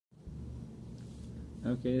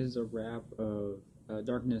Okay, this is a wrap of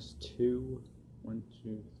Darkness 2. 1,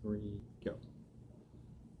 2, 3, go.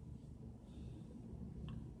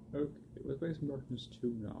 Okay, let's play some Darkness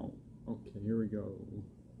 2 now. Okay, here we go.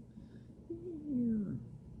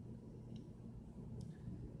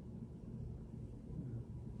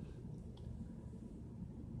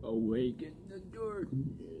 Awaken the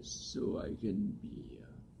darkness so I can be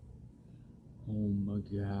home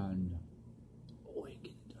again.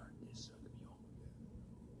 Awaken the darkness so I can be home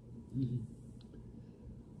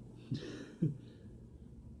again.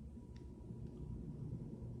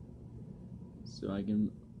 So I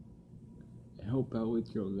can help out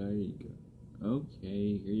with your leg.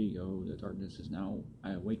 Okay, here you go. The darkness is now.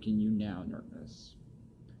 I awaken you now, darkness.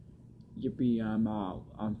 Yippee, I'm out.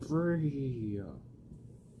 I'm free.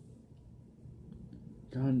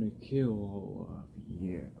 Time to kill all of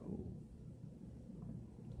you.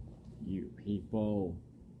 You people.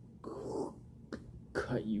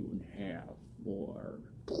 Cut you in half, or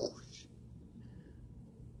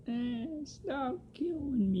stop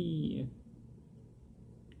killing me.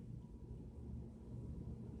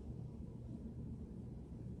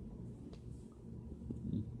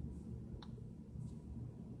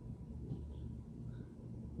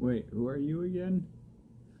 Wait, who are you again?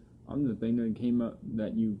 I'm the thing that came up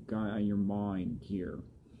that you got out of your mind here.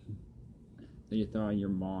 That you thought in your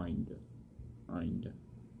mind.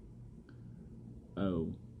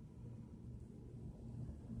 Oh.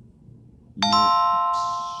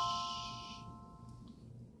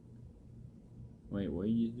 Wait, what are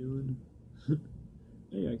you doing?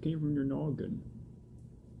 Hey, I came from your noggin.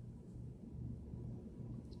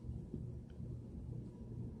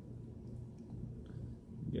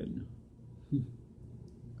 Good.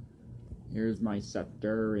 Here's my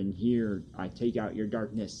scepter, and here I take out your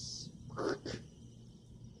darkness.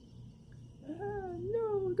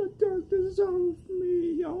 No, the darkness is over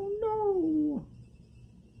me. Oh no.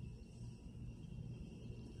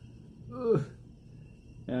 Ugh.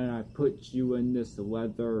 And I put you in this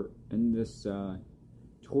leather, in this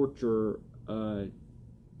torture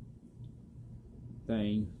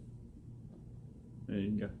thing,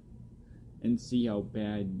 and see how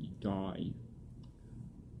bad you die.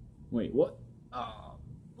 Wait, what? Ow,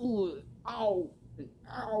 ow,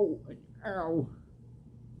 ow.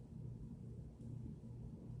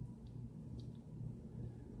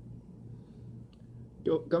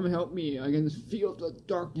 Don't come help me. I can feel the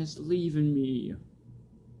darkness leaving me.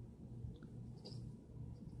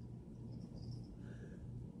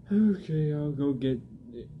 Okay, I'll go get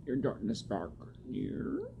your darkness back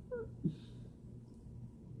here.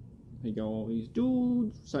 Take out all these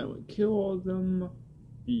dudes, silently kill all of them.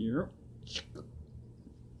 Here.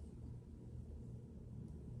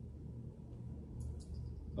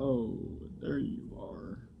 Oh, there you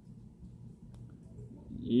are.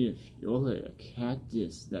 If you're like a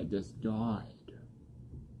cactus that just died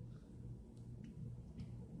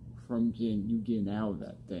from getting out of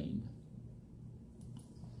that thing.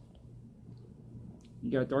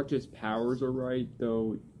 You got darkness powers, alright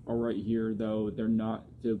here though, they're not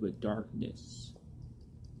filled with darkness.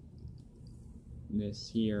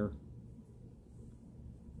 This here.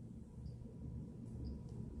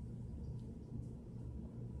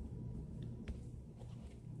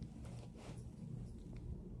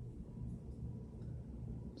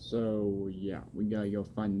 So yeah, we gotta go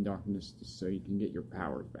find the darkness so you can get your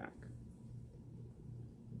powers back.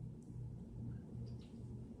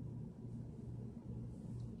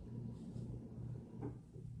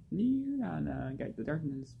 Nirvana, got the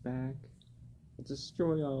darkness back.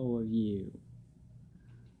 Destroy all of you.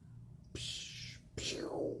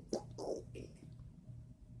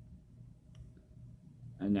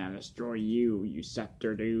 And now destroy you, you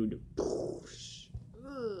scepter dude.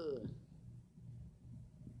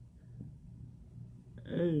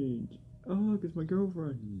 Hey, oh look, it's my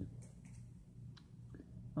girlfriend.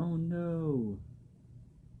 Oh no.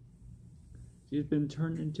 She's been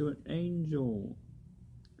turned into an angel.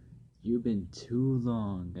 You've been too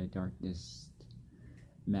long a darkness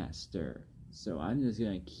master. So I'm just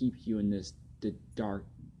gonna keep you in this darkness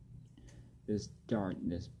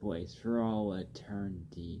place for all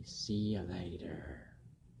eternity. See you later.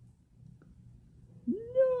 No.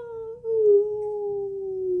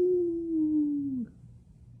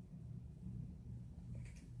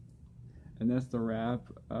 And that's the wrap.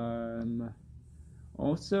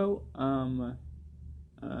 Also,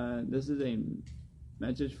 this is a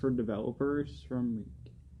message for developers from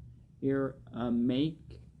here.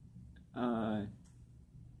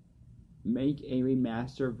 Make a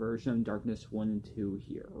remastered version of Darkness 1 and 2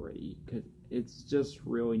 here already, because it's just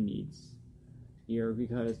really needs here,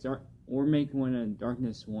 because Or make one a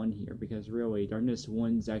Darkness 1 here, because really, Darkness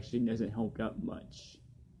 1 actually doesn't help up much.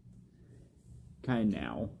 Kinda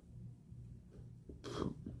now.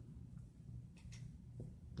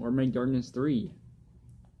 Or make Darkness 3.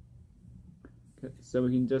 So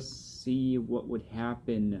we can just see what would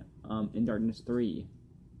happen in Darkness 3.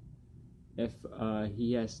 If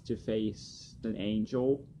he has to face the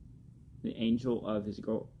angel of his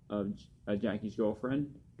Jackie's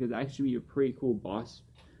girlfriend, because actually a pretty cool boss.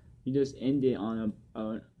 You just end it on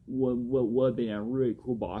what would have been a really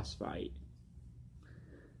cool boss fight.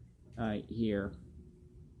 Here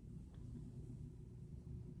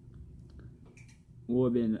would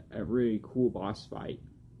have been a really cool boss fight.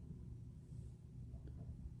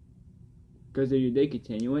 Because if they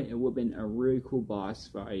continue it, it would have been a really cool boss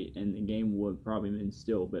fight, and the game would have probably been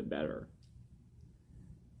still a bit better.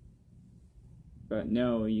 But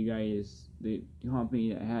no, you guys, the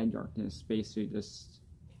company that had Darkness basically just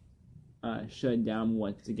shut down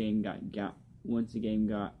once the game got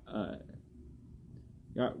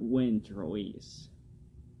wind to release.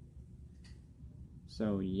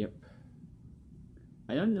 So yep.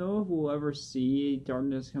 I don't know if we'll ever see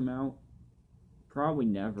Darkness come out. Probably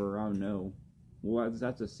never. I don't know. We'll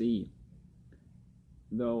have to see.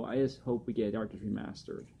 Though I just hope we get Darkness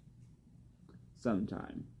Remastered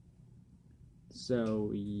sometime.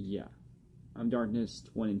 So yeah, I'm Darkness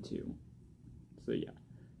 1 and 2. So yeah,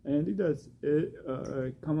 and I think that's it.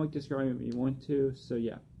 Comment, like, subscribe if you want to. So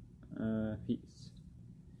yeah, peace.